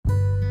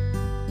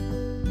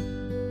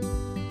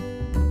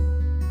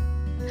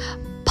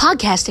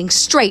Podcasting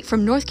straight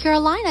from North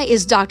Carolina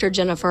is Dr.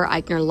 Jennifer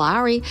Eichner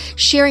Lowry,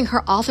 sharing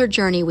her author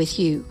journey with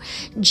you.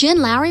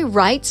 Jen Lowry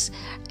Writes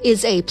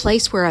is a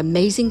place where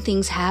amazing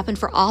things happen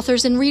for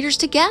authors and readers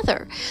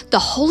together. The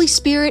Holy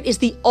Spirit is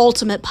the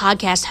ultimate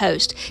podcast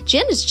host.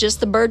 Jen is just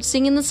the bird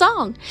singing the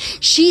song.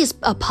 She is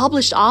a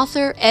published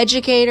author,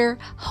 educator,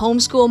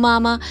 homeschool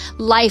mama,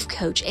 life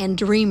coach, and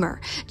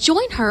dreamer.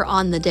 Join her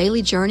on the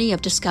daily journey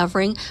of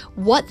discovering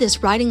what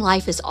this writing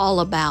life is all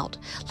about.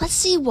 Let's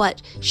see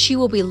what she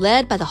will be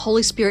led by the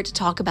Holy Spirit to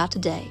talk about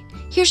today.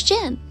 Here's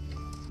Jen.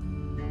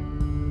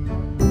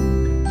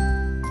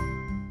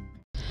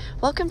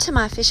 Welcome to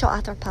my official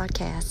author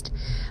podcast.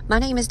 My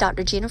name is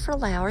Dr. Jennifer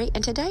Lowry,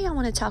 and today I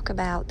want to talk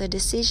about the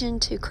decision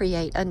to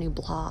create a new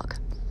blog.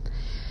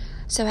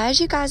 So as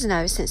you guys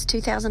know, since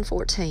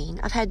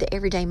 2014, I've had the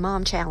Everyday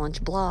Mom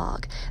Challenge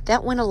blog.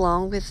 That went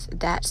along with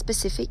that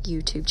specific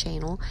YouTube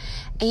channel,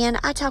 and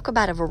I talk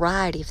about a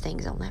variety of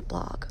things on that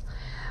blog.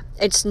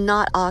 It's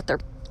not author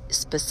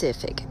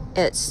specific.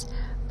 It's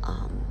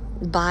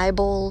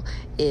Bible,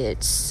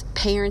 it's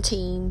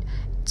parenting,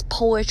 it's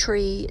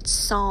poetry, it's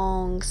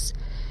songs,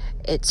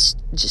 it's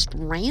just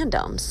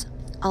randoms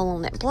all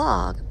on that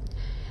blog.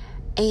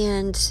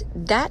 And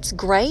that's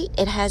great.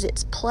 It has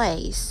its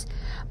place.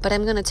 But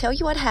I'm going to tell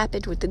you what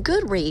happened with the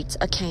Goodreads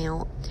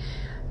account.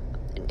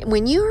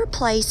 When you're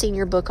placing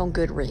your book on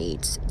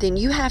Goodreads, then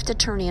you have to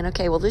turn in,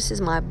 okay, well, this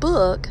is my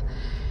book.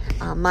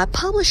 My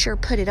publisher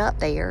put it up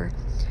there,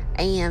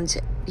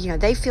 and,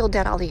 they filled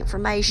out all the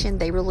information.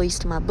 They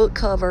released my book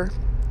cover.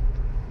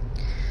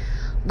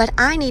 But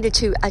I needed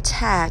to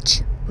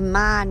attach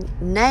my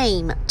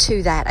name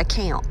to that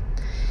account.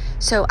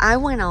 So I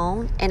went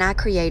on and I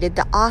created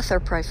the author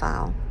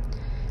profile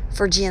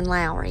for Jen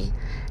Lowry.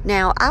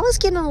 Now, I was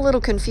getting a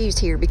little confused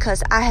here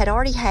because I had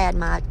already had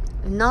my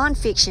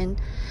nonfiction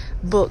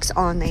books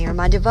on there,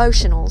 my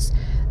devotionals,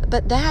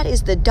 but that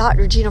is the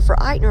Dr. Jennifer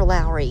Eichner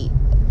Lowry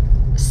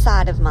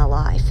side of my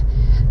life.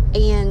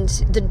 And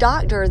the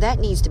doctor, that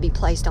needs to be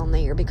placed on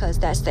there because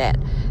that's that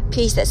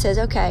piece that says,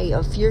 okay,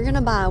 if you're going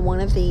to buy one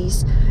of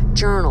these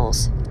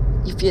journals,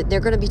 they're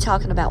going to be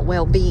talking about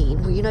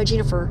well-being. Well,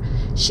 Jennifer,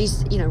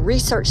 she's,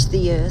 researched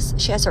this.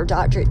 She has her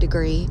doctorate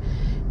degree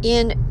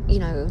in,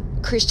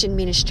 Christian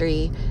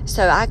ministry.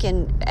 So I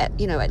can,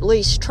 at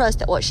least trust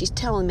that what she's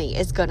telling me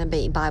is going to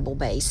be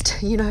Bible-based,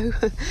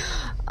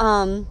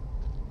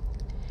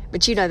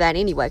 But you know that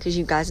anyway, because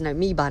you guys know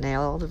me by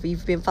now. All of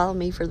you've been following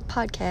me for the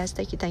podcast.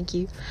 Thank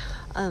you.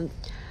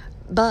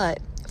 But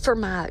for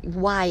my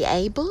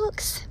YA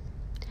books,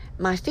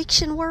 my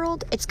fiction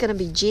world, it's going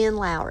to be Jen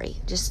Lowry.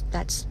 Just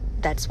that's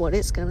what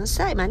it's going to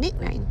say, my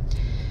nickname.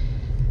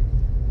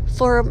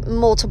 For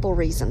multiple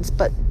reasons,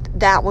 but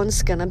that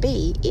one's going to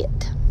be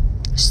it.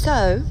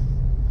 So,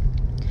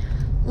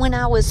 when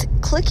I was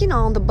clicking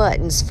on the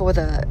buttons for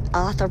the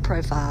author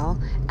profile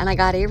and I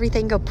got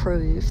everything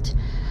approved,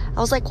 I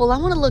was like, well, I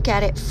want to look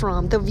at it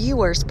from the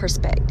viewer's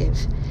perspective,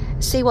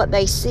 see what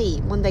they see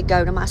when they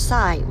go to my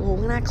site. Well,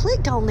 when I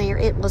clicked on there,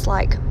 it was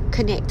like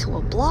connect to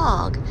a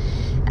blog.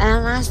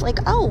 And I was like,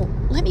 oh,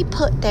 let me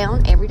put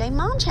down Everyday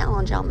Mom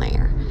Challenge on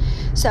there.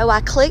 So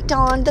I clicked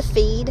on the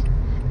feed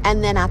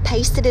and then I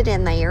pasted it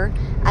in there.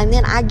 And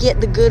then I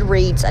get the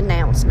Goodreads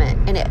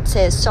announcement and it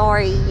says,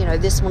 sorry,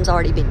 this one's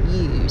already been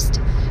used.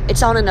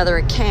 It's on another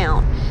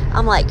account.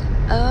 I'm like,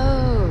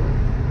 oh,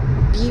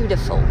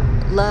 beautiful.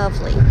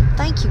 Lovely.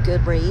 Thank you,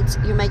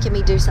 Goodreads. You're making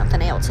me do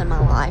something else in my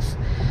life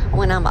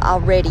when I'm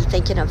already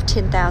thinking of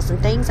 10,000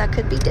 things I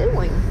could be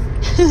doing.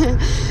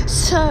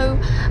 So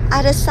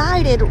I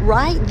decided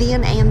right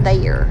then and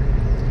there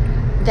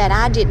that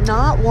I did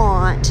not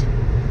want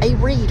a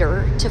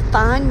reader to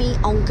find me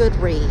on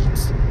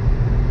Goodreads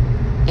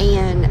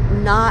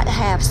and not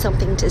have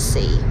something to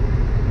see.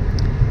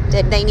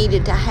 That they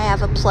needed to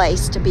have a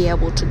place to be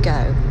able to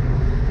go.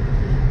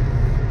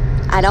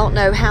 I don't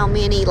know how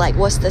many,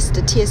 what's the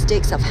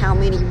statistics of how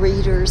many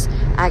readers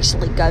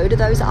actually go to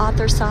those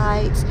author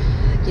sites.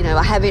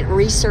 I haven't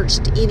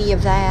researched any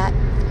of that.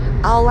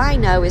 All I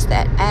know is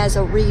that as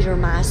a reader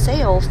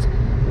myself,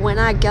 when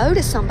I go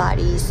to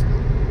somebody's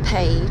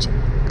page,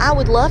 I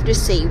would love to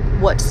see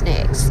what's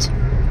next.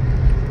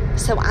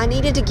 So I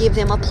needed to give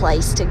them a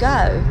place to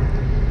go.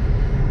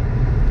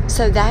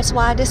 So that's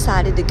why I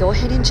decided to go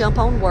ahead and jump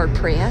on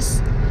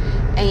WordPress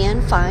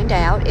and find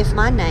out if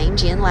my name,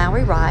 Jen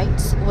Lowry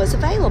Writes, was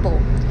available.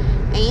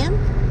 And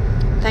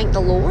thank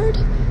the Lord,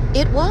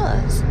 it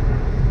was.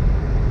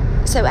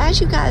 So as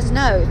you guys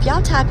know, if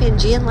y'all type in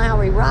Jen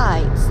Lowry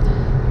Writes,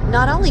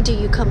 not only do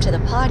you come to the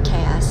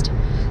podcast,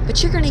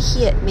 but you're going to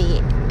hit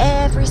me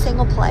every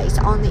single place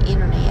on the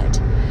internet,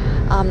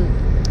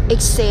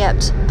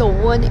 except the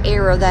one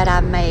error that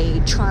I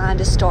made trying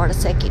to start a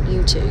second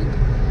YouTube.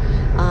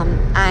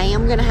 I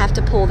am going to have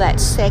to pull that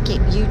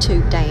second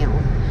YouTube down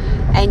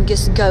and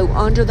just go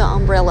under the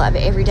umbrella of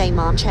Everyday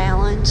Mom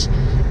Challenge.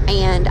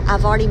 And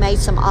I've already made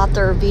some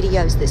author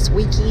videos this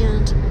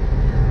weekend,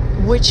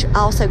 which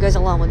also goes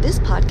along with this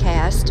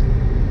podcast.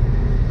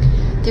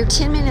 They're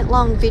 10-minute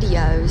long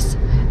videos,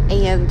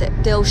 and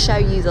they'll show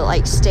you the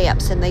like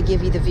steps, and they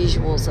give you the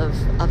visuals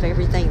of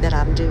everything that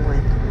I'm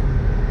doing,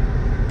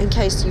 in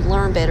case you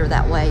learn better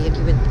that way and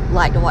you would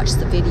like to watch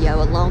the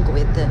video along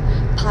with the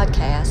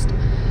podcast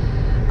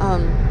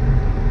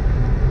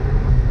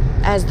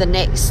as the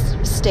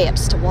next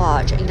steps to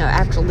watch,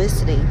 after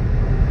listening.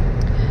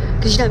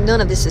 Because, none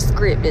of this is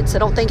scripted, so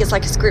don't think it's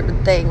like a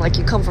scripted thing, like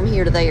you come from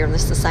here to there and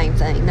it's the same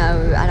thing.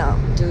 No, I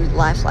don't do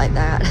life like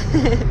that.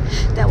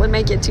 That would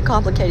make it too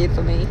complicated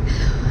for me.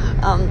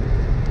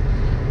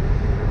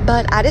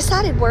 But I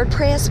decided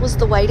WordPress was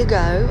the way to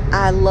go.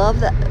 I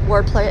love the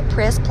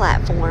WordPress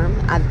platform.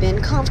 I've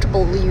been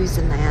comfortable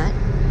using that.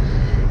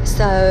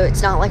 So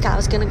it's not like I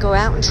was going to go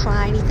out and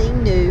try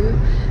anything new.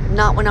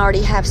 Not when I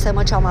already have so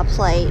much on my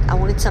plate. I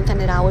wanted something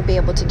that I would be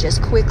able to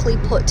just quickly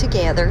put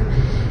together.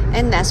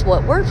 And that's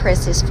what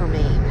WordPress is for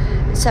me.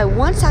 So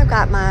once I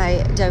got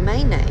my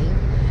domain name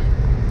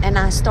and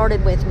I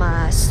started with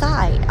my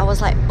site, I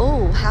was like,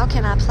 oh, how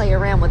can I play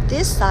around with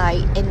this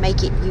site and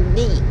make it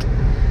unique?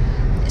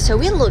 So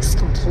it looks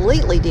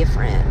completely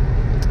different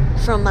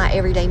from my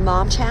Everyday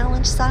Mom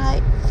Challenge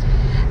site.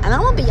 And I'm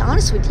going to be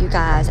honest with you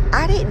guys,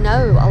 I didn't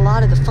know a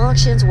lot of the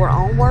functions were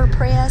on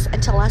WordPress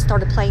until I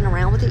started playing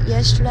around with it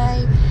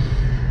yesterday.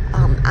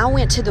 I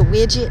went to the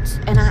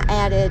widgets and I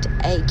added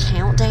a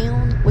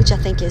countdown, which I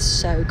think is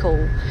so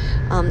cool.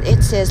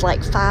 It says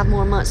like 5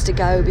 more months to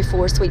go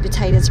before Sweet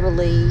Potato's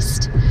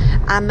released.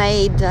 I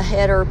made the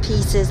header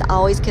pieces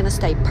always going to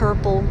stay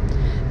purple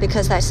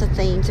because that's the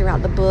theme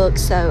throughout the book,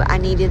 so I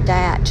needed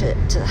that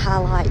to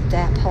highlight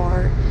that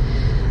part.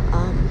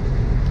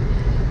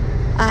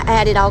 I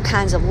added all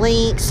kinds of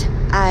links.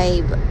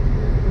 I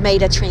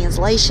made a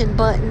translation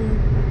button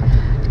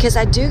because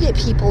I do get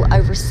people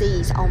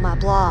overseas on my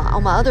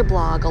other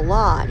blog a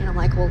lot. And I'm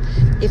like, well,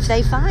 if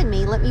they find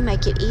me, let me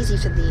make it easy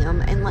for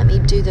them and let me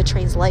do the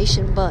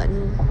translation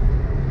button.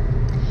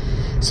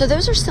 So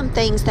those are some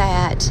things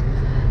that,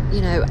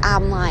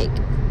 I'm like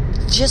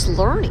just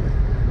learning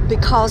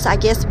because I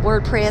guess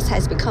WordPress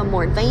has become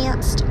more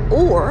advanced,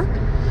 or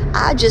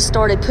I just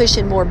started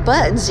pushing more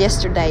buttons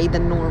yesterday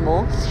than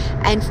normal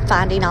and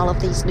finding all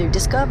of these new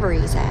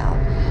discoveries out.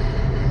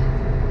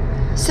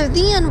 So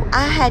then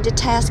I had to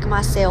task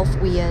myself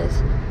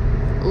with,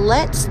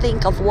 let's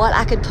think of what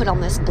I could put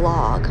on this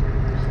blog.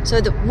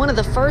 So one of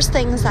the first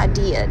things I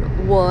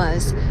did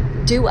was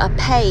do a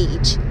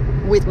page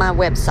with my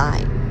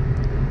website.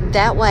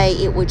 That way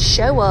it would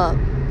show up.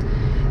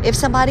 If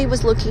somebody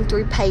was looking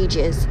through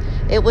pages,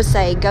 it would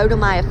say, go to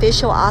my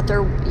official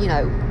author,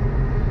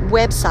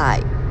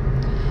 website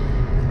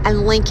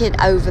and link it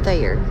over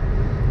there.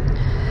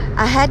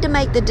 I had to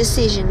make the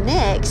decision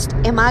next,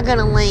 am I going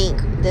to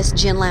link this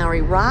Jen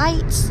Lowry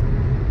Writes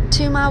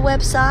to my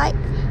website,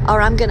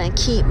 or I'm going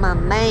to keep my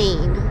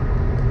main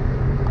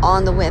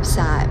on the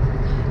website?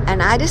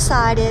 And I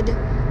decided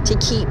to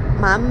keep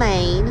my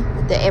main,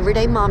 the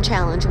Everyday Mom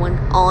Challenge one,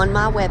 on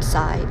my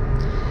website,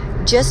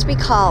 just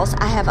because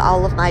I have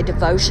all of my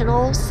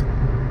devotionals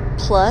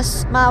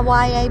plus my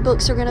YA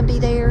books are going to be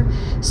there.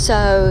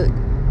 So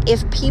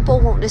if people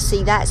want to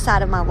see that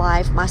side of my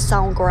life, my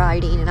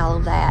songwriting and all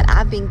of that,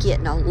 I've been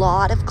getting a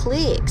lot of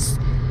clicks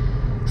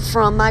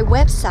from my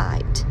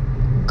website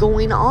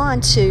going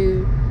on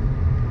to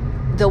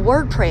the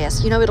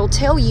WordPress. It'll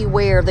tell you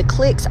where the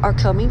clicks are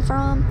coming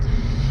from.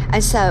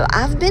 And so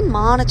I've been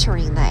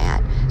monitoring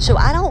that. So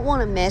I don't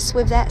want to mess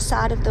with that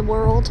side of the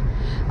world.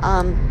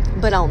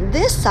 But on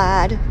this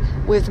side,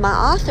 with my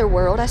author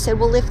world, I said,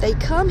 well, if they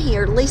come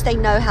here, at least they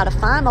know how to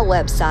find my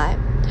website.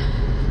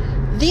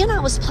 Then I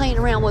was playing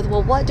around with,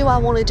 well, what do I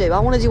want to do? I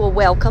want to do a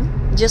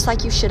welcome, just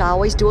like you should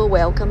always do a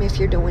welcome if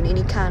you're doing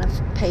any kind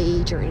of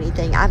page or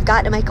anything. I've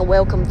got to make a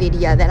welcome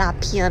video that I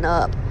pin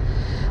up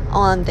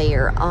on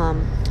there.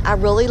 I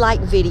really like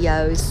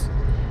videos.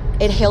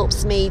 It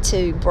helps me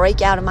to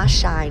break out of my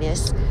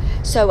shyness.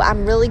 So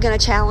I'm really going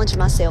to challenge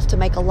myself to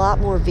make a lot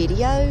more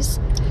videos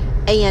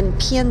and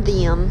pin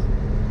them,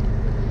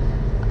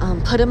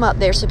 put them up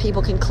there so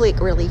people can click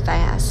really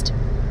fast.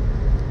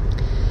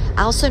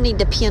 I also need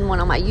to pin one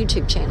on my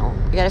YouTube channel.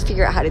 I got to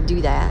figure out how to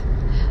do that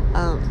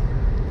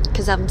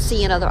because I'm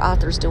seeing other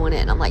authors doing it,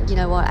 and I'm like, you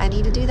know what? I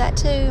need to do that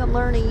too. I'm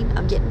learning.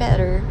 I'm getting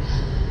better.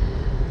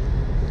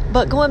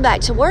 But going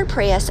back to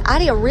WordPress, I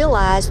didn't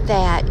realize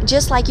that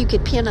just like you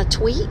could pin a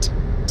tweet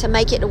to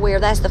make it to where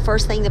that's the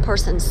first thing the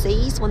person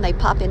sees when they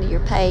pop into your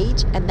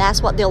page, and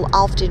that's what they'll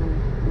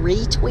often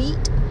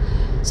retweet.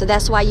 So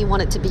that's why you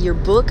want it to be your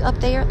book up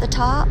there at the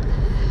top.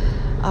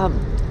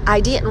 I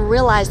didn't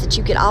realize that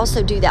you could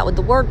also do that with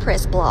the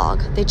WordPress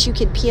blog, that you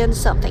could pin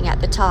something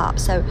at the top.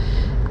 So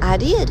I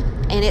did,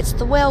 and it's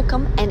the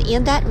welcome, and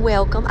in that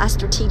welcome I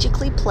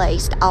strategically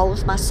placed all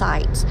of my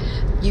sites.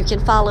 You can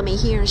follow me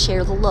here and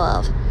share the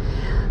love.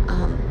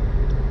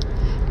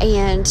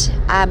 And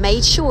I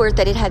made sure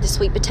that it had the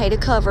sweet potato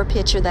cover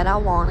picture that I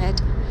wanted.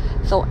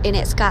 and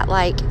it's got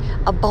like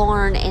a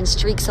barn and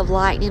streaks of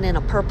lightning and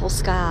a purple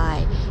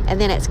sky, and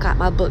then it's got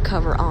my book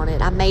cover on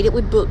it. I made it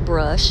with Book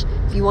Brush.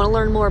 If you want to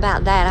learn more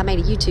about that, I made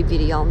a YouTube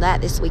video on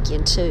that this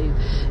weekend too,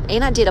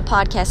 and I did a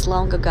podcast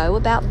long ago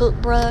about Book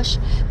Brush.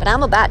 But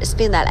I'm about to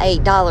spend that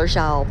 $8,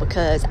 y'all,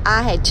 because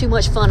I had too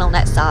much fun on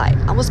that site.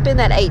 I'm gonna spend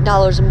that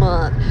 $8 a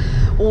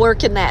month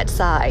working that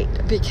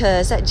site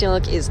because that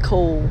junk is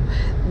cool.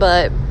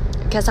 But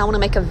because I want to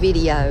make a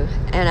video,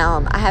 and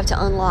I have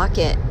to unlock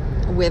it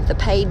with the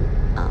paid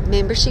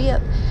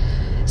membership.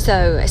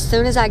 So as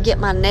soon as I get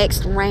my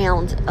next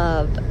round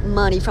of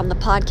money from the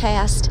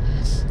podcast,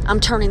 I'm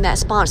turning that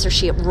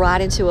sponsorship right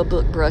into a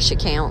Book Brush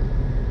account.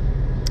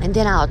 And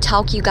then I'll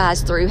talk you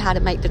guys through how to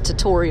make the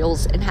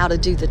tutorials and how to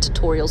do the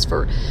tutorials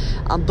for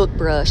Book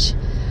Brush.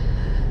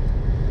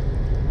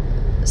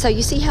 So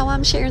you see how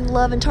I'm sharing the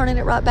love and turning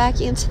it right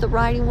back into the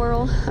writing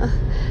world?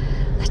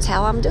 That's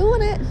how I'm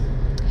doing it.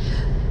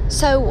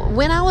 So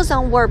when I was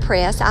on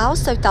WordPress, I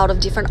also thought of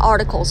different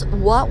articles.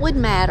 What would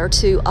matter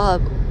to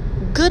a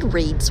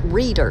Goodreads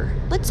reader?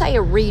 Let's say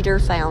a reader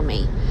found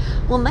me.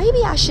 Well,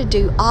 maybe I should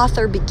do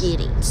author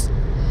beginnings.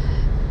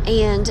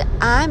 And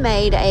I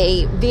made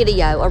a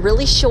video, a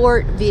really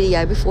short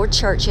video before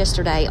church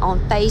yesterday on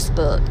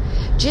Facebook,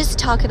 just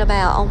talking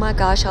about, oh my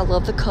gosh, I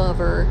love the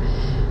cover.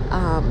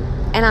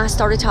 And I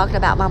started talking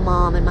about my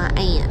mom and my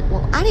aunt.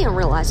 Well, I didn't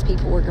realize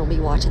people were going to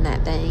be watching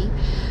that thing.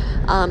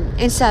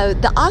 And so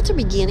the author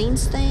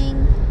beginnings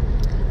thing,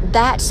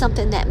 that's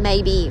something that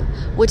maybe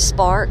would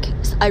spark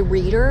a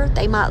reader.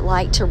 They might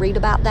like to read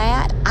about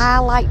that. I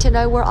like to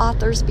know where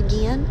authors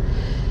begin.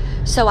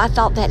 So I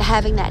thought that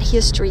having that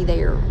history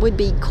there would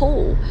be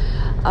cool.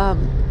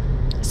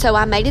 So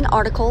I made an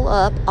article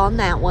up on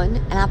that one,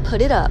 and I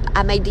put it up.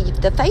 I made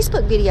the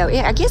Facebook video.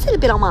 I guess it had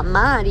been on my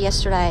mind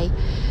yesterday.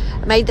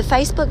 I made the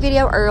Facebook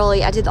video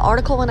early. I did the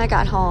article when I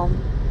got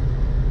home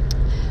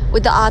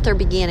with the author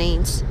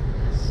beginnings.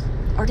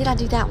 Or did I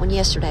do that one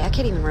yesterday? I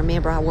can't even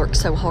remember. I worked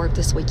so hard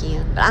this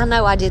weekend. But I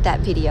know I did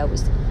that video.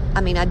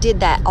 I did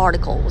that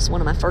article. Was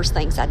one of my first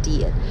things I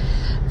did.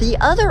 The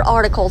other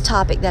article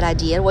topic that I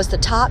did was the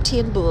top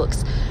 10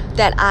 books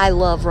that I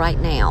love right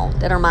now,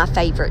 that are my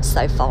favorites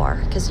so far.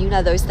 Because you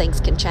know those things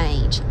can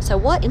change. So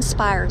what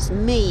inspires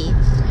me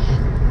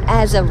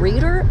as a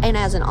reader and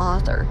as an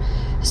author?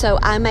 So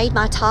I made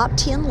my top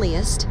 10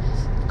 list.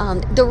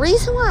 The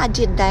reason why I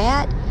did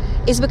that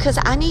is because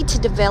I need to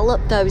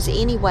develop those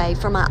anyway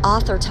for my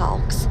author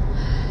talks.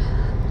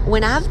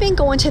 When I've been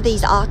going to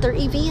these author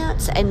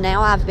events, and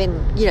now I've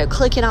been,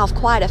 clicking off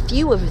quite a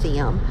few of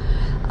them.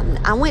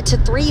 I went to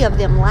 3 of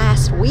them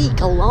last week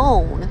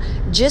alone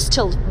just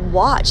to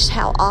watch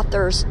how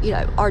authors,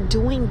 are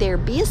doing their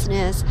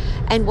business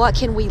and what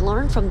can we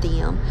learn from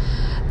them.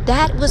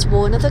 That was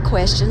one of the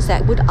questions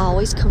that would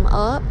always come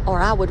up, or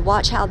I would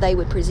watch how they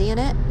would present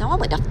it. Now, I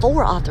went to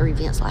 4 author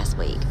events last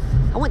week.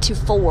 I went to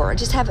 4. I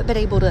just haven't been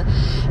able to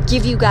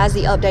give you guys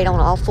the update on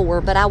all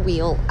 4, but I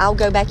will. I'll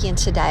go back in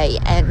today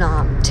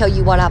and tell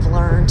you what I've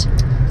learned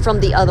from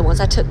the other ones.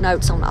 I took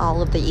notes on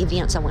all of the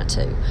events I went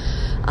to.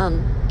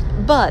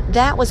 But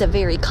that was a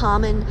very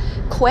common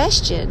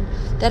question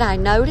that I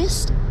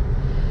noticed.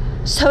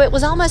 So it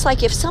was almost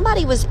like if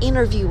somebody was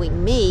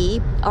interviewing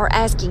me or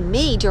asking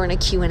me during a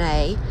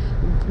Q&A,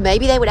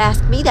 maybe they would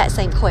ask me that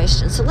same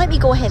question. So let me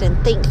go ahead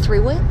and think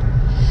through it.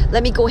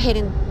 Let me go ahead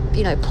and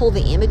pull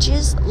the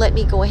images. Let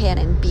me go ahead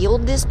and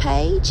build this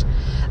page.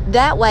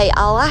 That way,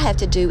 all I have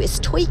to do is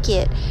tweak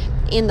it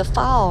in the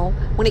fall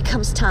when it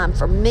comes time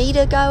for me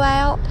to go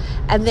out,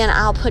 and then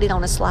I'll put it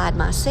on a slide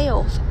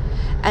myself,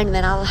 and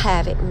then I'll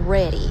have it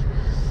ready.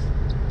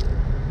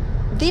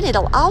 Then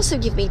it'll also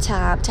give me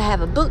time to have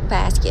a book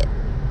basket,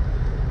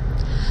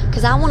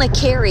 because I want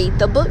to carry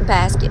the book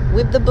basket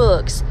with the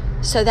books,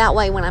 so that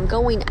way when I'm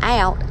going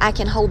out, I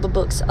can hold the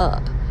books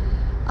up.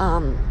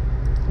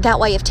 That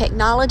way, if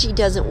technology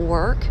doesn't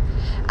work,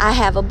 I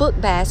have a book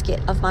basket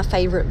of my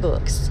favorite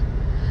books.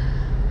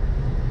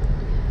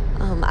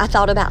 I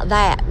thought about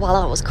that while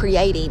I was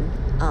creating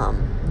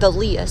the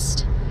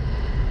list.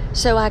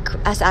 So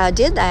I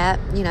did that,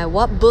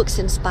 what books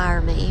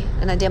inspire me,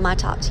 and I did my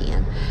top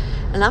 10.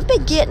 And I've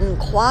been getting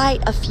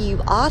quite a few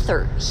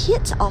author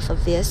hits off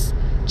of this.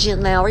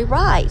 Jen Lowry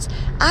writes.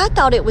 I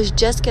thought it was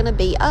just going to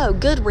be,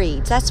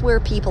 Goodreads, that's where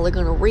people are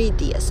going to read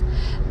this.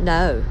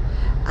 No.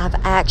 I've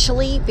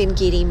actually been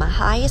getting my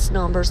highest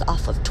numbers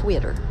off of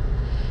Twitter.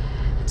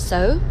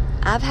 So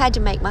I've had to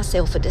make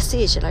myself a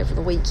decision over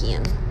the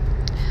weekend.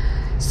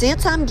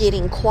 Since I'm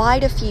getting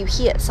quite a few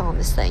hits on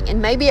this thing,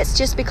 and maybe it's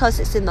just because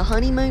it's in the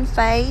honeymoon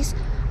phase,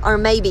 or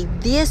maybe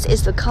this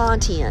is the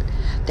content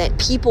that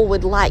people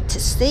would like to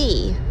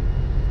see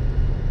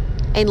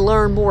and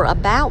learn more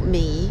about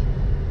me,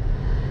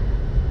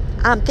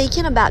 I'm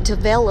thinking about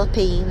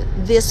developing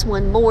this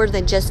one more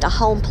than just a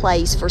home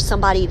place for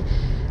somebody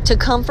to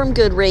come from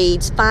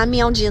Goodreads, find me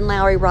on Jen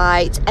Lowry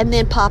Writes, and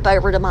then pop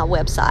over to my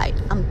website.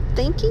 I'm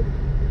thinking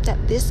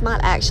that this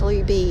might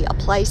actually be a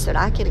place that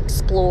I can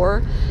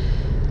explore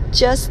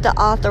just the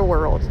author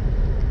world.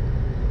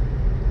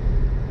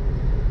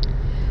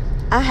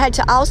 I had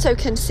to also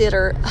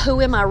consider,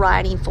 who am I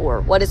writing for?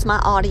 What is my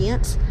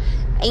audience?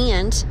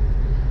 And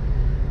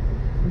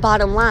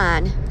bottom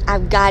line,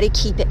 I've got to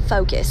keep it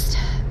focused.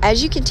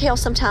 As you can tell,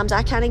 sometimes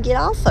I kind of get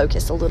off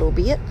focus a little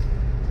bit.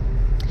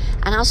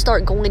 And I'll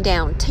start going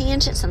down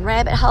tangents and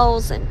rabbit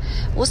holes, and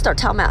we'll start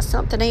talking about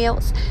something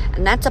else.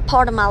 And that's a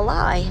part of my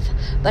life.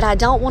 But I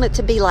don't want it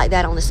to be like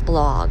that on this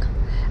blog.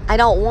 I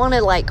don't want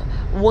to, like,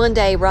 one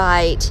day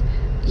write,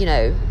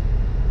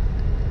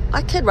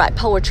 I could write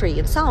poetry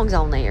and songs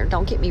on there,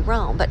 don't get me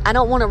wrong. But I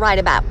don't want to write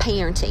about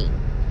parenting.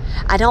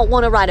 I don't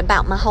want to write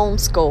about my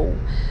homeschool.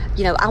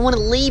 I want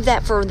to leave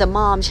that for the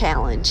mom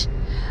challenge.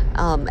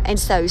 And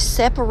so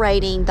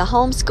separating the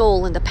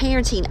homeschool and the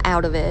parenting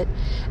out of it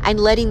and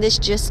letting this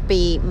just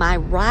be my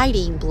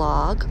writing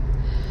blog,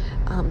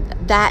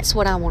 that's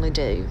what I want to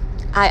do.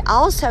 I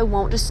also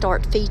want to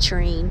start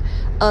featuring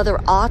other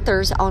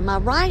authors on my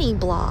writing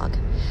blog.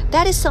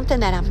 That is something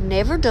that I've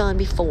never done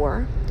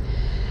before.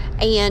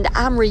 And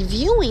I'm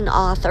reviewing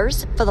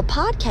authors for the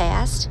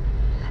podcast,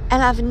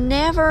 and I've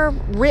never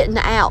written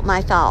out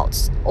my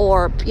thoughts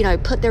or,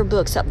 put their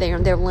books up there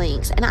and their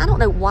links. And I don't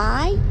know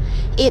why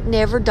it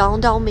never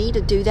dawned on me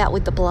to do that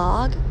with the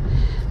blog.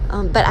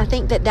 But I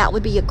think that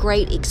would be a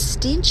great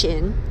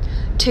extension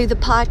to the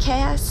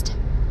podcast.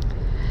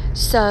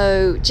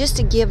 So just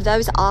to give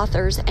those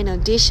authors an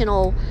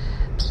additional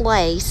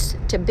place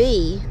to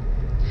be,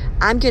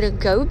 I'm going to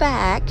go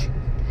back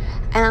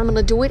and I'm going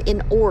to do it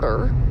in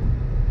order.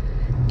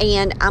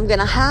 And I'm going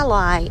to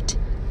highlight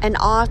an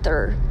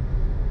author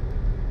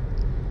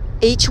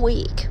each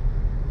week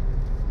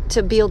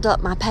to build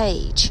up my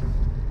page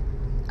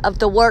of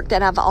the work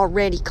that I've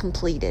already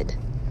completed.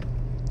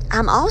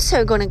 I'm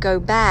also going to go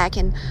back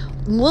and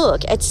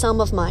look at some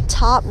of my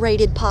top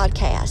rated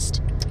podcasts,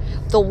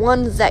 the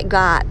ones that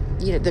got,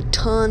 the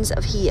tons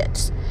of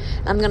hits.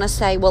 I'm going to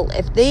say, well,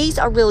 if these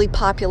are really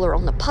popular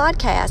on the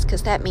podcast,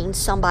 because that means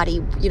somebody,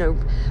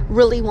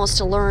 really wants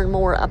to learn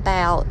more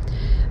about,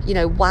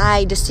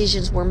 why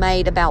decisions were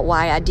made, about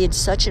why I did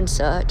such and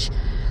such,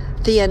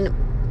 then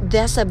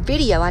that's a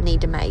video I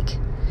need to make.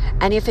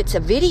 And if it's a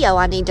video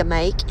I need to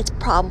make, it's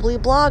probably a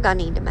blog I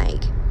need to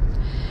make.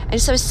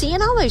 And so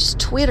seeing all those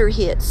Twitter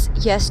hits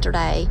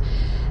yesterday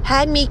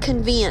had me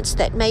convinced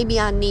that maybe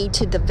I need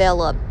to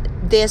develop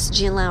this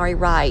Jen Lowry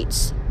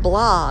Writes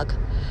blog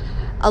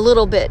a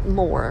little bit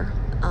more.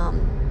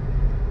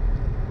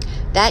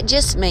 That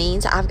just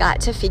means I've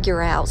got to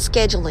figure out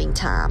scheduling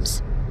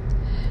times.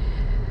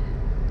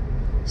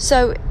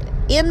 So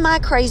in my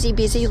crazy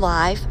busy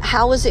life,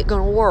 how is it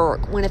going to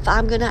work when if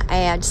I'm going to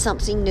add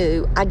something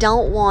new, I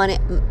don't want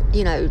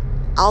it,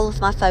 all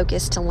of my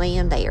focus to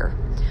land there.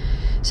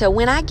 So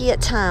when I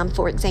get time,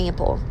 for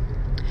example,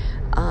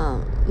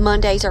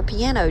 Mondays are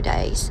piano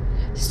days.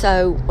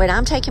 So when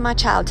I'm taking my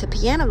child to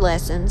piano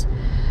lessons,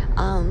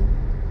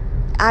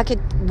 I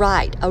could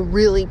write a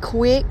really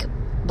quick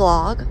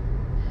blog,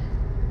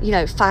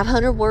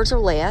 500 words or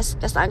less.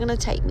 That's not going to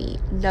take me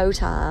no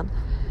time.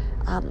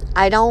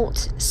 I don't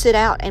sit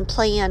out and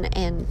plan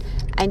and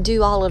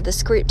do all of the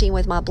scripting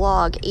with my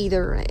blog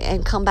either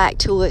and come back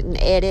to it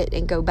and edit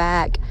and go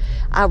back.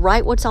 I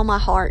write what's on my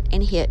heart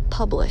and hit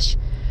publish.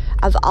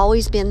 I've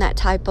always been that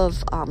type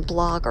of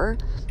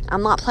blogger.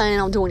 I'm not planning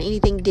on doing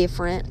anything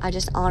different. I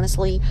just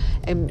honestly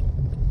I'm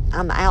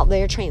out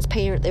there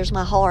transparent. There's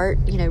my heart,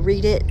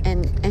 read it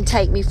and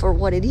take me for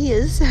what it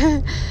is.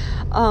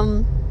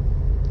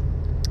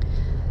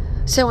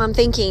 So I'm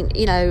thinking,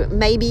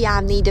 maybe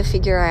I need to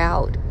figure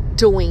out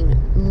doing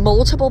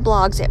multiple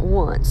blogs at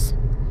once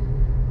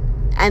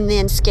and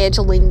then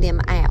scheduling them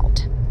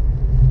out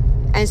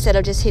instead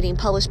of just hitting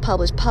publish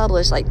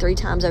like 3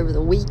 times over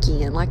the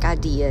weekend like I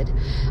did.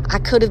 I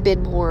could have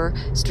been more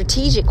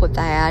strategic with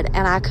that,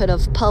 and I could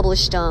have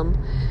published them,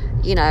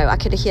 I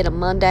could have hit a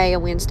Monday, a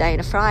Wednesday,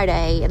 and a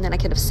Friday, and then I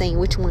could have seen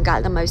which one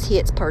got the most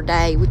hits per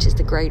day, which is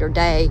the greater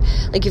day.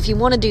 Like, if you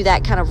want to do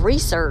that kind of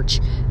research,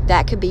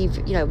 that could be,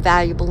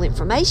 valuable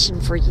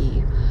information for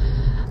you.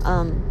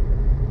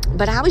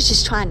 But I was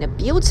just trying to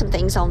build some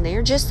things on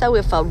there just so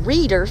if a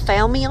reader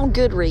found me on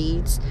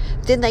Goodreads,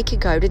 then they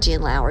could go to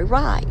Jen Lowry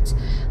Writes.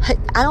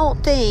 I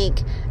don't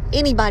think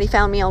anybody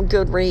found me on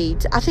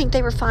Goodreads. I think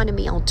they were finding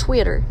me on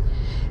Twitter.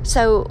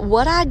 So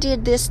what I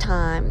did this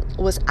time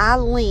was I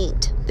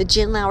linked the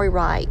Jen Lowry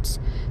Writes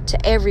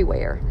to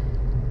everywhere.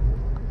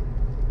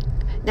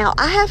 Now,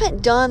 I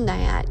haven't done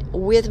that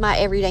with my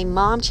Everyday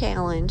Mom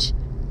Challenge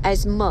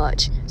as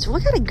much. So I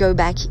got to go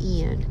back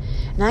in.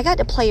 And I got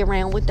to play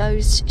around with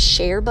those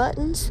share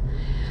buttons.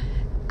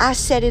 I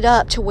set it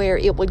up to where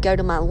it would go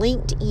to my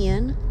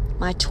LinkedIn,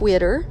 my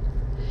Twitter.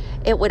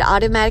 It would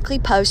automatically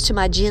post to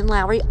my Jen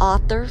Lowry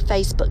Author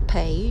Facebook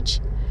page.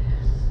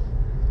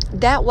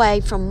 That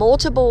way, from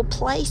multiple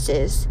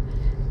places,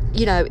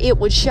 it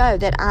would show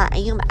that I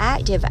am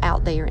active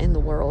out there in the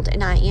world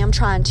and I am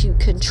trying to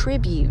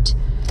contribute.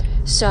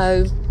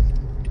 So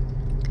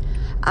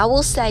I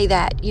will say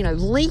that,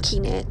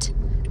 linking it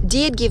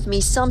did give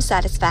me some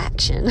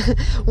satisfaction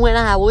when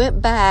I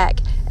went back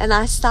and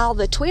I saw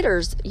the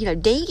Twitters,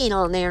 dinging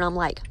on there, and I'm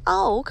like,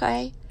 oh,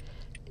 okay.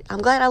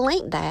 I'm glad I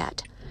linked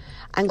that.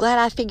 I'm glad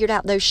I figured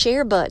out those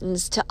share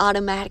buttons to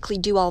automatically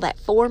do all that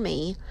for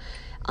me.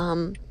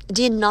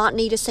 Did not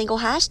need a single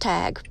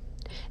hashtag,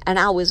 and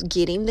I was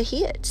getting the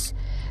hits.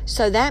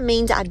 So that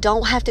means I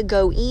don't have to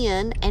go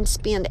in and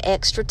spend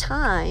extra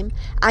time.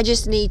 I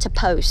just need to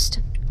post.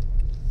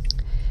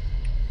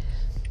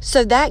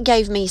 So that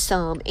gave me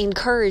some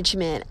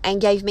encouragement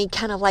and gave me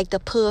kind of like the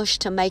push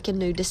to make a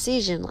new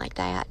decision like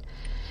that.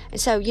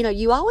 And so,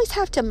 you always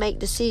have to make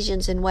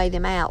decisions and weigh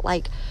them out.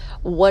 Like,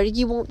 what do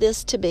you want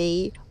this to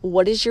be?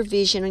 What is your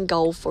vision and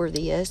goal for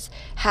this?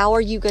 How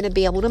are you going to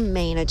be able to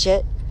manage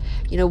it?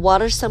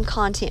 What are some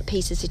content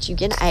pieces that you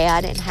can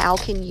add, and how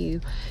can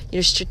you,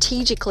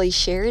 strategically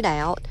share it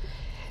out?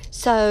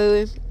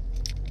 So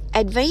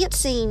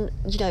advancing,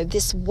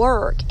 this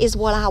work is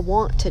what I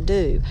want to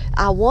do.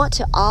 I want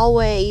to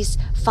always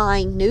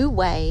find new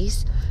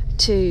ways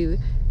to,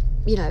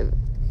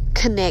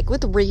 connect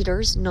with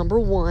readers, number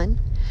one.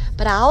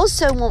 But I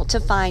also want to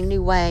find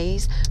new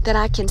ways that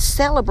I can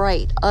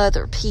celebrate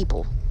other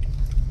people.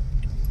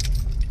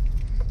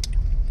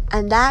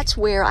 And that's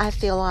where I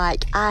feel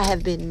like I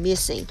have been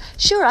missing.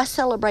 Sure, I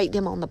celebrate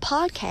them on the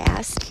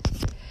podcast,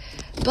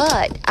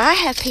 but I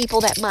have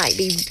people that might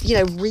be,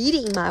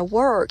 reading my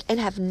work and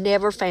have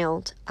never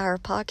found our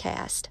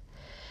podcast.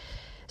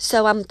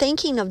 So I'm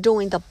thinking of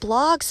doing the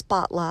blog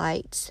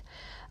spotlights,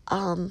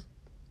 the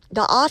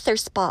author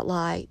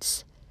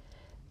spotlights,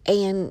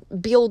 and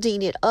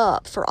building it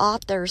up for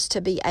authors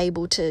to be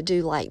able to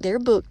do like their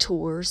book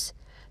tours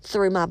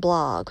through my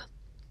blog.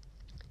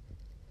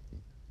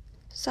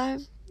 So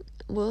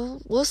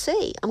we'll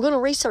see. I'm going to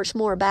research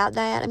more about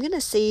that. I'm going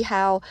to see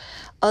how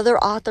other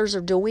authors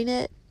are doing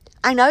it.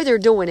 I know they're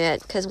doing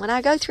it because when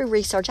I go through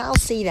research, I'll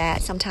see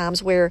that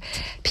sometimes where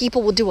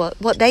people will do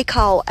what they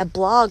call a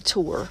blog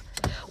tour,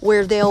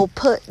 where they'll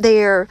put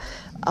their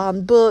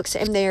books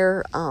and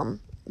their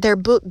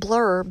book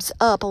blurbs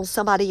up on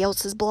somebody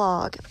else's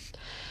blog.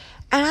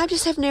 And I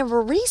just have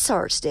never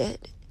researched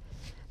it.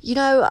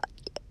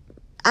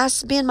 I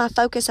spend my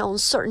focus on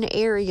certain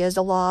areas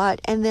a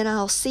lot, and then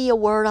I'll see a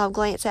word, I'll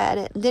glance at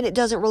it, and then it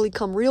doesn't really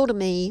come real to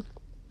me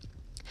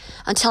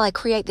until I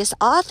create this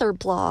author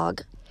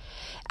blog.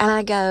 And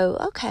I go,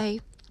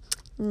 okay,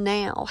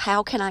 now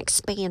how can I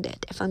expand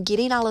it? If I'm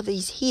getting all of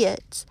these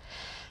hits,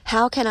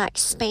 how can I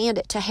expand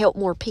it to help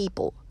more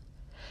people?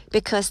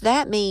 Because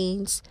that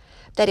means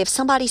that if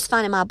somebody's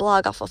finding my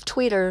blog off of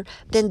Twitter,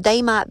 then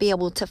they might be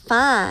able to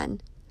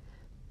find,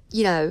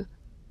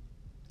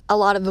 a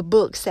lot of the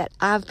books that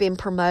I've been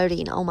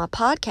promoting on my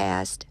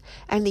podcast,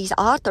 and these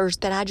authors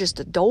that I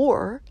just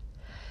adore,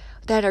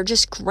 that are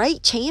just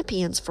great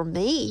champions for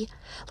me.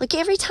 Like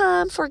every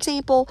time, for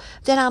example,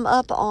 that I'm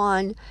up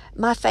on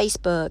my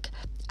Facebook,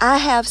 I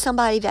have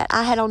somebody that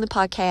I had on the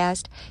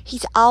podcast.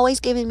 He's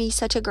always giving me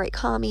such a great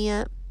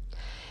comment.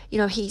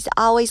 He's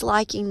always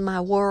liking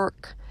my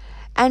work.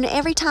 And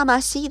every time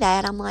I see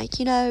that, I'm like,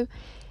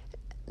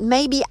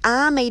 maybe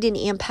I made an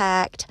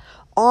impact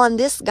on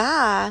this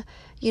guy,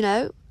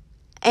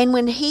 And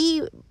when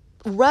he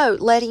wrote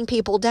Letting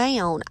People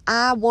Down,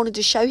 I wanted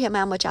to show him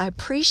how much I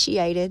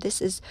appreciated,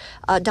 this is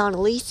Donna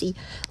Lisi,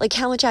 like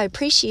how much I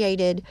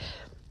appreciated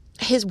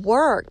his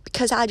work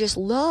because I just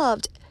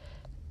loved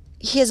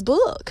his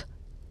book.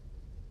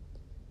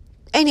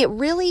 And it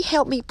really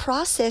helped me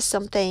process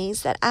some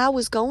things that I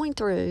was going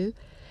through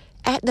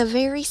at the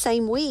very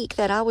same week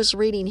that I was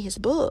reading his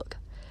book.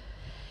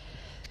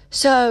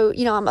 So,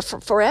 I'm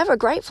forever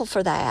grateful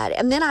for that.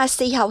 And then I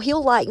see how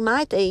he'll like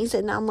my things,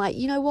 and I'm like,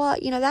 you know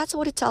what? That's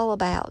what it's all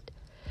about.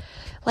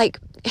 Like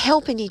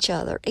helping each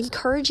other,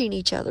 encouraging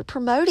each other,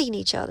 promoting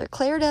each other.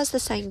 Claire does the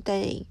same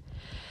thing.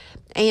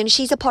 And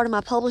she's a part of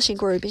my publishing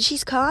group, and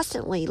she's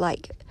constantly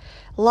like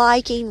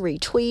liking,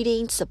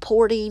 retweeting,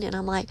 supporting. And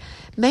I'm like,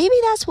 maybe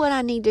that's what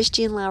I need this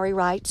Jen Lowry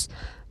Writes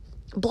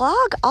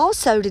blog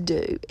also to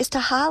do, is to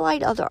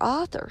highlight other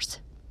authors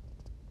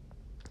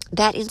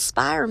that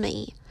inspire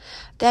me,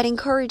 that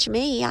encourage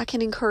me. I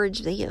can encourage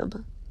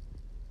them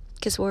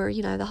because we're,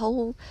 the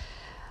whole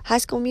High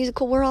School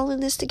Musical, we're all in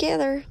this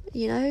together,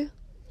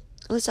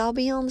 let's all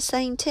be on the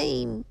same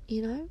team,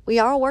 we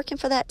are working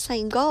for that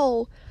same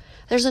goal.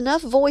 There's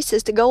enough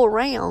voices to go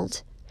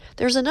around.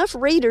 There's enough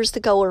readers to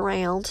go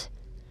around.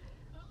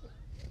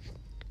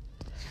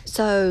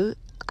 So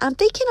I'm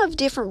thinking of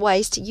different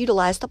ways to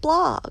utilize the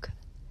blog.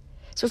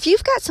 So if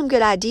you've got some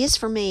good ideas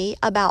for me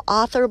about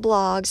author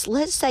blogs,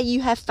 let's say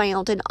you have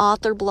found an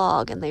author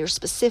blog and they're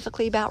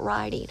specifically about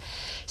writing,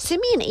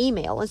 send me an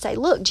email and say,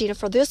 look,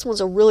 Jennifer, this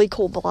one's a really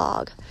cool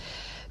blog.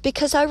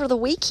 Because over the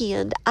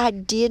weekend, I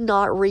did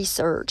not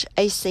research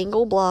a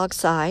single blog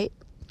site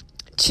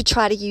to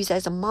try to use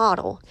as a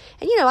model.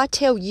 And, I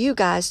tell you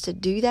guys to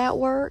do that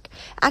work.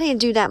 I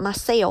didn't do that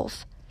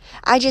myself.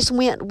 I just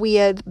went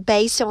with,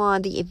 based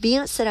on the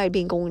events that I'd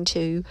been going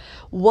to,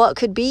 what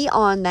could be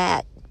on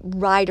that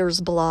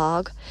writer's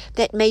blog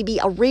that maybe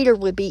a reader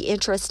would be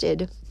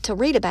interested to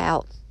read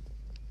about.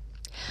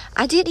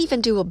 I didn't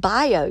even do a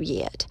bio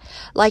yet.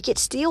 Like,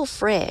 it's still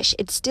fresh.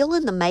 It's still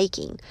in the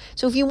making.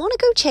 So if you want to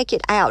go check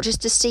it out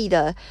just to see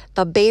the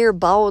bare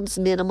bones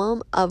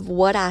minimum of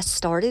what I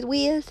started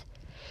with,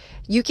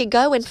 you can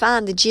go and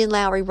find the Jen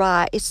Lowry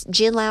Writes. It's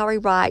Jen Lowry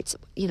Writes,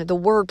 the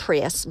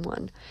WordPress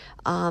one.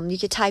 You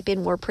could type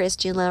in WordPress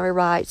Jen Lowry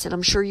Writes, and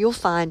I'm sure you'll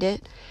find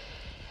it.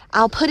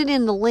 I'll put it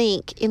in the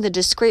link in the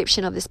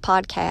description of this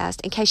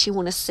podcast in case you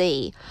want to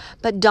see.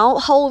 But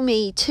don't hold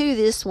me to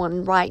this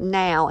one right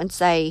now and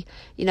say,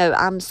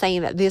 I'm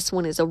saying that this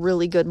one is a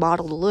really good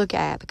model to look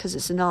at, because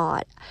it's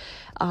not.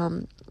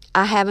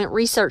 I haven't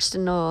researched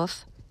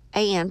enough,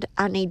 and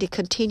I need to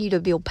continue to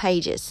build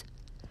pages.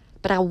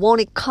 But I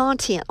wanted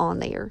content on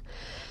there.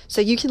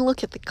 So you can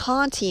look at the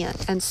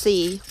content and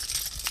see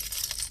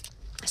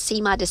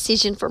my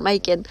decision for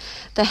making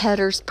the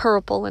headers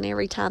purple, and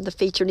every time the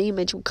featured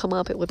image would come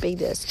up, it would be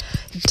this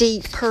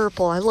deep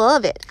purple. I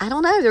love it. I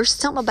don't know. There's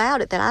something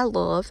about it that I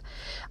love.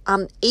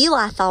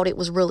 Eli thought it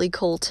was really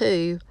cool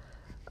too.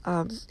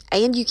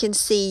 And you can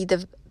see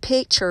the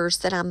pictures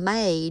that I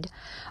made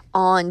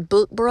on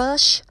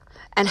BookBrush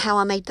and how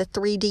I made the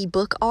 3D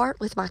book art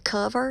with my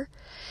cover.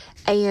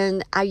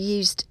 And I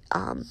used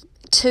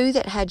 2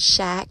 that had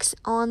shacks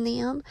on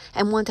them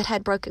and 1 that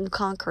had broken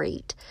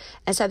concrete.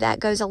 And so that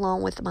goes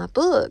along with my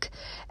book.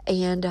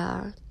 And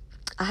I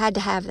had to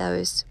have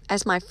those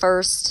as my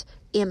first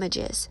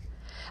images.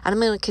 And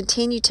I'm going to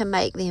continue to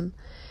make them.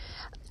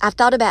 I've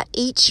thought about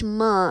each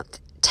month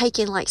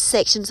taking like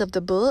sections of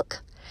the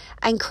book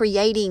and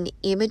creating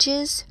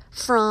images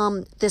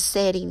from the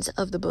settings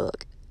of the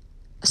book,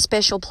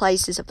 special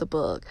places of the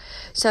book.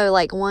 So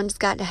like one's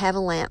got to have a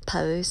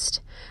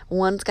lamppost,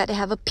 one's got to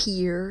have a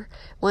pier,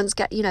 one's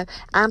got,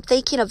 I'm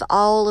thinking of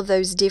all of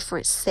those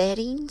different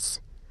settings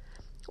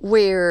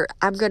where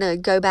I'm going to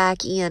go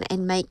back in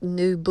and make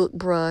new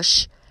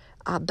BookBrush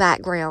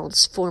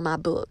backgrounds for my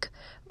book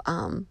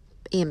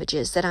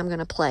images that I'm going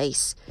to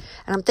place.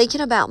 And I'm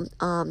thinking about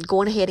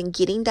going ahead and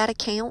getting that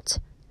account.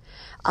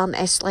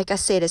 Like I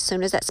said, as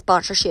soon as that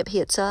sponsorship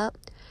hits up,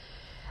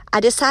 I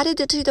decided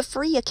to do the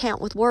free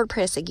account with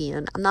WordPress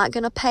again. I'm not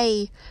going to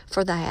pay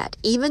for that,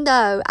 even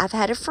though I've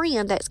had a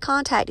friend that's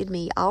contacted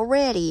me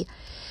already,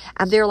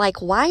 and they're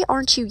like, why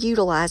aren't you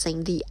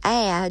utilizing the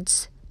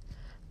ads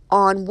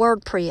on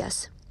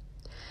WordPress?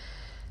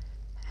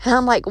 And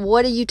I'm like,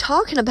 what are you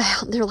talking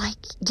about? They're like,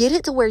 get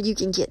it to where you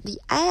can get the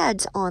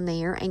ads on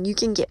there and you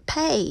can get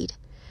paid,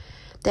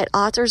 that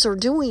authors are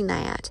doing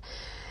that.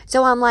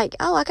 So I'm like,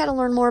 I got to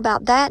learn more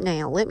about that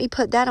now. Let me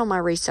put that on my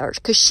research.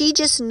 Because she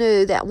just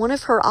knew that one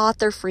of her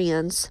author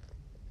friends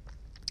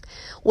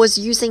was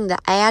using the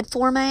ad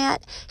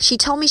format. She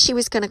told me she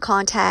was going to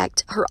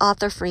contact her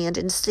author friend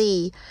and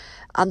see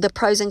the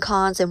pros and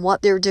cons and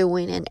what they're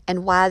doing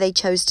and why they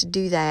chose to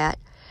do that.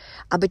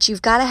 But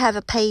you've got to have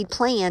a paid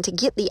plan to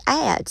get the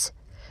ads.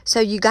 So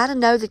you got to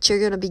know that you're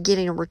going to be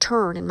getting a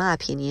return, in my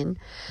opinion.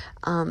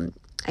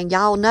 And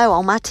y'all know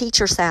on my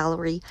teacher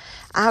salary,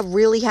 I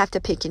really have to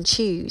pick and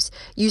choose.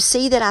 You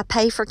see that I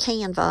pay for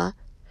Canva.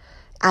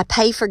 I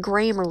pay for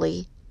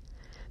Grammarly,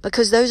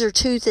 because those are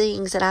 2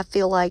 things that I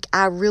feel like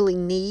I really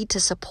need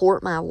to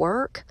support my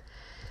work.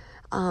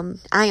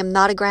 I am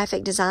not a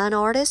graphic design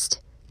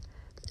artist.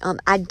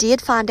 I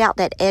did find out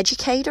that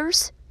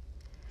educators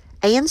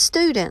and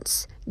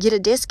students get a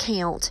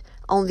discount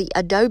on the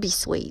Adobe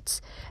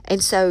suites.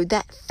 And so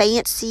that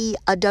fancy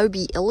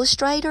Adobe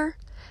Illustrator,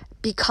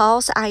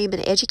 because I am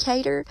an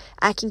educator,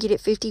 I can get it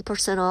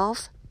 50%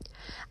 off.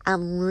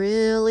 I'm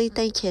really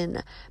thinking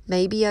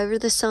maybe over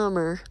the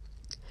summer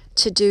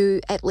to do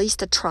at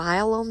least a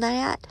trial on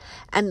that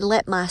and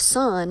let my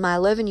son, my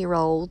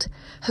 11-year-old,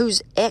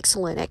 who's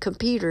excellent at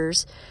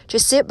computers,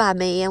 just sit by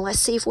me and let's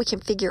see if we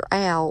can figure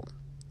out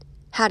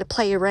how to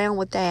play around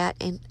with that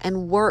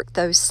and work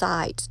those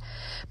sites.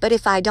 But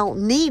if I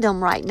don't need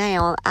them right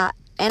now,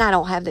 and I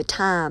don't have the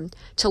time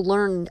to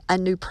learn a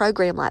new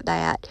program like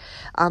that.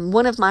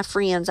 One of my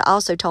friends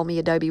also told me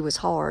Adobe was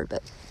hard,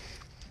 but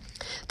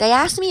they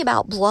asked me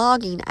about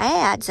blogging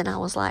ads, and I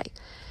was like,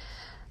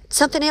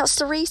 something else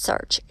to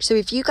research. So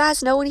if you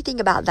guys know anything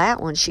about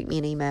that one, shoot me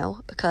an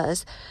email,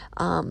 because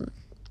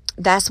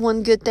that's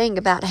one good thing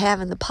about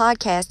having the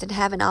podcast and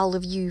having all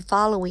of you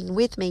following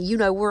with me.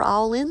 We're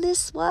all in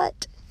this,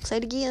 say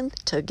it again,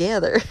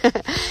 together.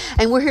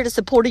 And we're here to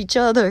support each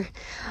other.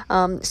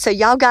 So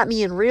y'all got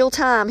me in real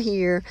time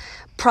here,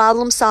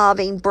 problem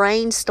solving,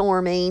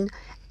 brainstorming,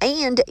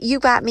 and you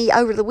got me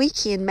over the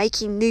weekend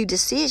making new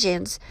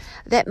decisions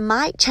that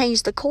might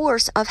change the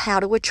course of how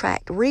to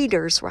attract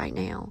readers right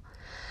now.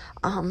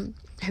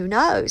 Who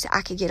knows?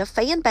 I could get a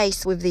fan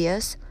base with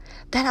this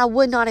that I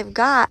would not have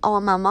got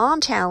on my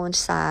Mom Challenge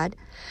side,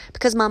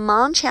 because my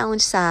Mom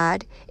Challenge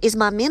side is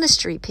my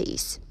ministry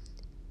piece.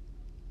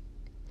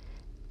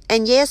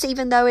 And yes,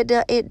 even though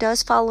it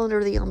does fall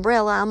under the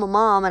umbrella, I'm a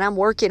mom and I'm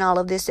working all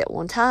of this at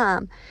one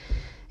time,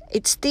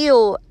 it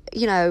still,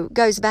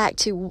 goes back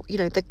to,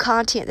 the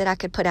content that I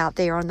could put out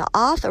there on the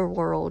author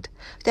world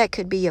that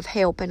could be of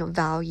help and of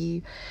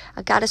value.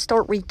 I got to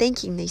start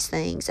rethinking these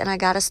things, and I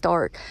got to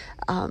start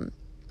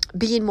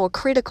being more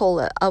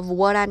critical of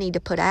what I need to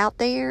put out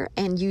there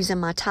and using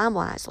my time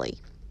wisely.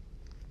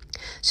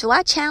 So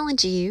I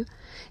challenge you,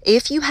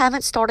 if you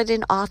haven't started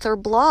an author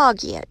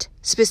blog yet,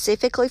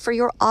 specifically for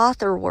your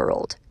author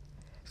world,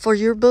 for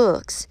your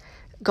books,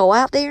 go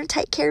out there and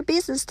take care of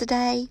business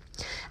today.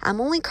 I'm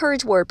only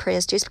encourage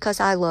WordPress just because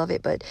I love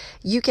it, but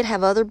you could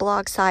have other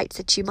blog sites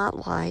that you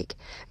might like.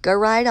 Go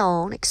right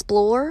on,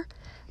 explore,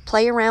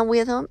 play around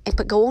with them,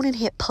 and go on and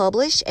hit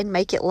publish and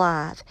make it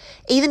live.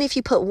 Even if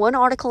you put one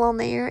article on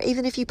there,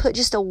 even if you put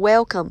just a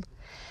welcome,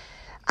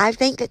 I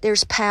think that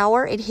there's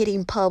power in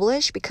hitting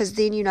publish, because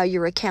then you know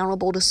you're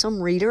accountable to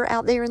some reader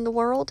out there in the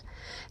world.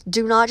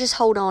 Do not just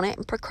hold on it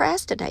and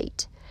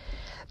procrastinate.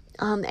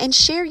 And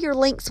share your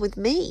links with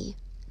me.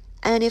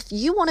 And if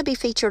you want to be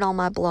featured on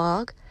my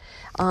blog,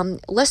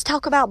 let's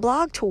talk about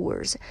blog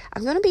tours.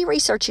 I'm going to be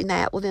researching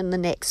that within the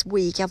next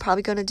week. I'm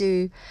probably going to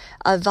do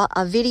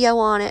a video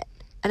on it,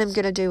 and I'm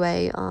going to do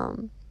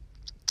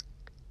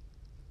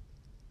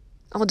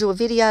I'll do a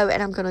video,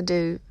 and I'm going to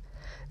do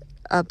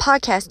a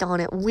podcast on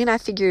it when I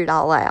figure it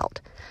all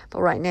out.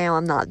 But right now,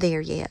 I'm not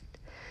there yet.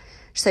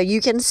 So you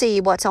can see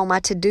what's on my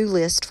to-do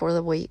list for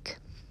the week.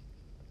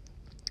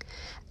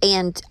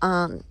 And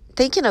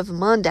thinking of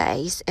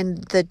Mondays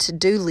and the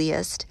to-do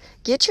list,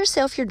 get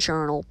yourself your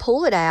journal,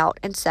 pull it out,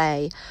 and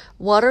say,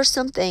 what are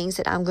some things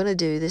that I'm going to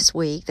do this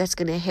week that's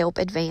going to help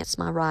advance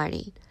my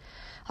writing?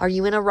 Are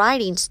you in a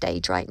writing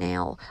stage right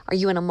now? Are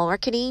you in a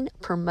marketing,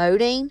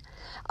 promoting?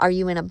 Are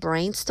you in a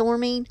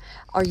brainstorming?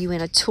 Are you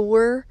in a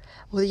tour?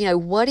 Well,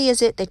 what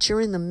is it that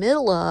you're in the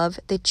middle of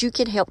that you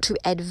can help to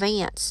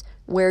advance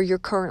where you're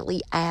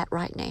currently at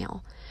right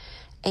now?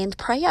 And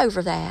pray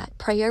over that.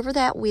 Pray over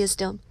that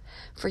wisdom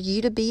for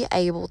you to be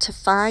able to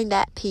find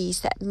that piece,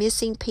 that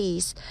missing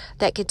piece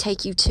that could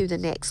take you to the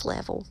next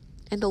level.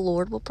 And the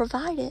Lord will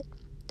provide it.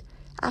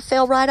 I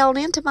fell right on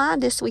into mine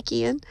this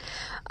weekend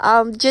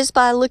just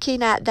by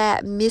looking at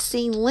that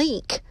missing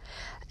link.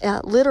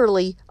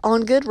 Literally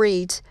on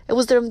Goodreads, it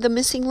was the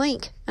missing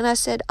link. And I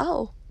said,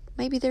 oh,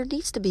 maybe there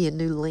needs to be a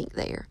new link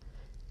there.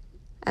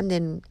 And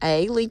then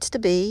A leads to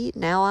B.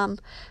 Now I'm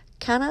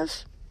kind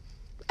of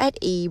at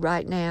E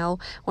right now,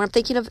 where I'm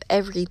thinking of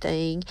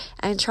everything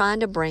and trying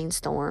to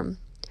brainstorm.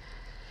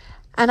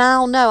 And I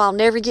don't know, I'll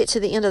never get to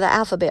the end of the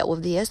alphabet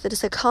with this, that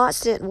it's a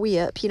constant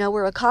whip.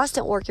 We're a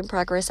constant work in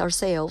progress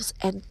ourselves,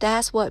 and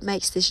that's what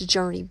makes this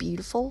journey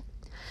beautiful.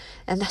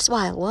 And that's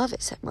why I love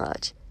it so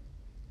much.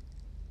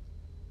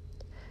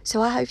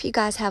 So I hope you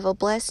guys have a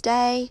blessed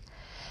day,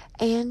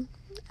 and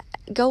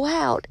go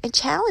out and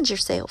challenge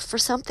yourself for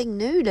something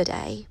new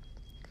today.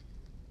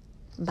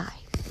 Bye.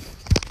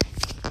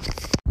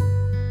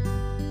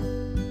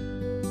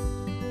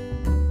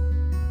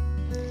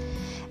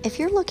 If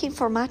you're looking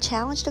for my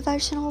challenge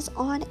devotionals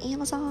on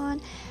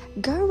Amazon,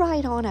 go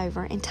right on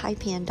over and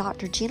type in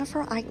Dr.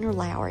 Jennifer Eichner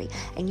Lowry,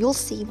 and you'll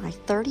see my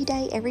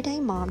 30-day Everyday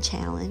Mom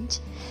Challenge,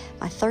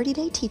 my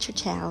 30-day Teacher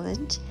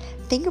Challenge,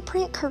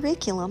 fingerprint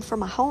curriculum for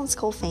my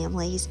homeschool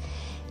families,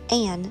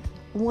 and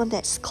one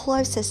that's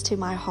closest to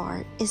my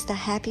heart is the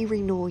Happy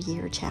Renewal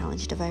Year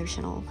Challenge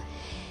devotional.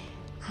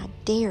 I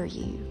dare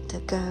you to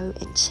go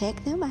and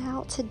check them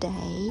out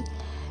today.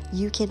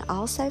 You can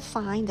also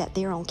find that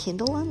they're on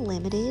Kindle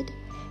Unlimited,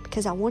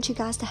 because I want you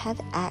guys to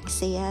have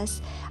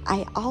access.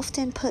 I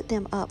often put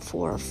them up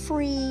for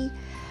free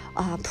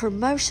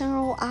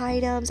promotional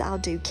items. I'll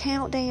do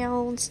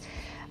countdowns.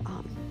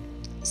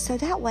 So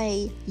that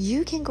way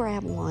you can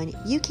grab one.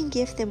 You can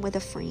gift them with a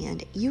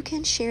friend. You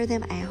can share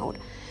them out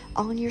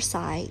on your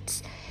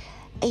sites.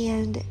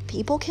 And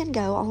people can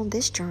go on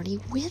this journey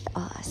with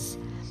us.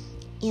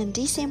 In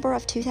December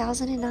of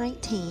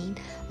 2019,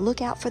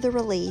 look out for the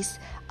release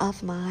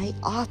of my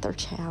Author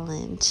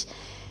Challenge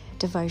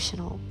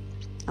devotional.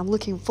 I'm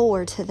looking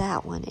forward to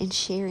that one and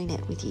sharing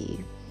it with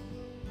you.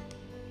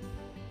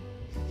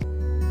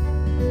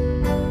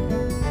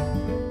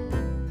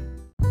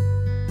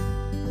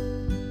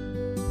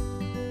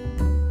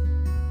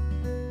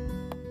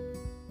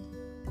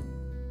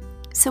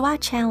 So I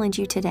challenge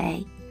you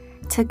today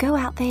to go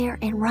out there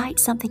and write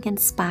something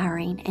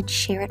inspiring and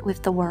share it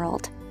with the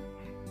world.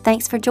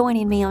 Thanks for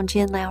joining me on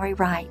Jen Lowry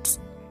Writes.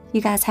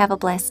 You guys have a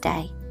blessed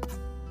day.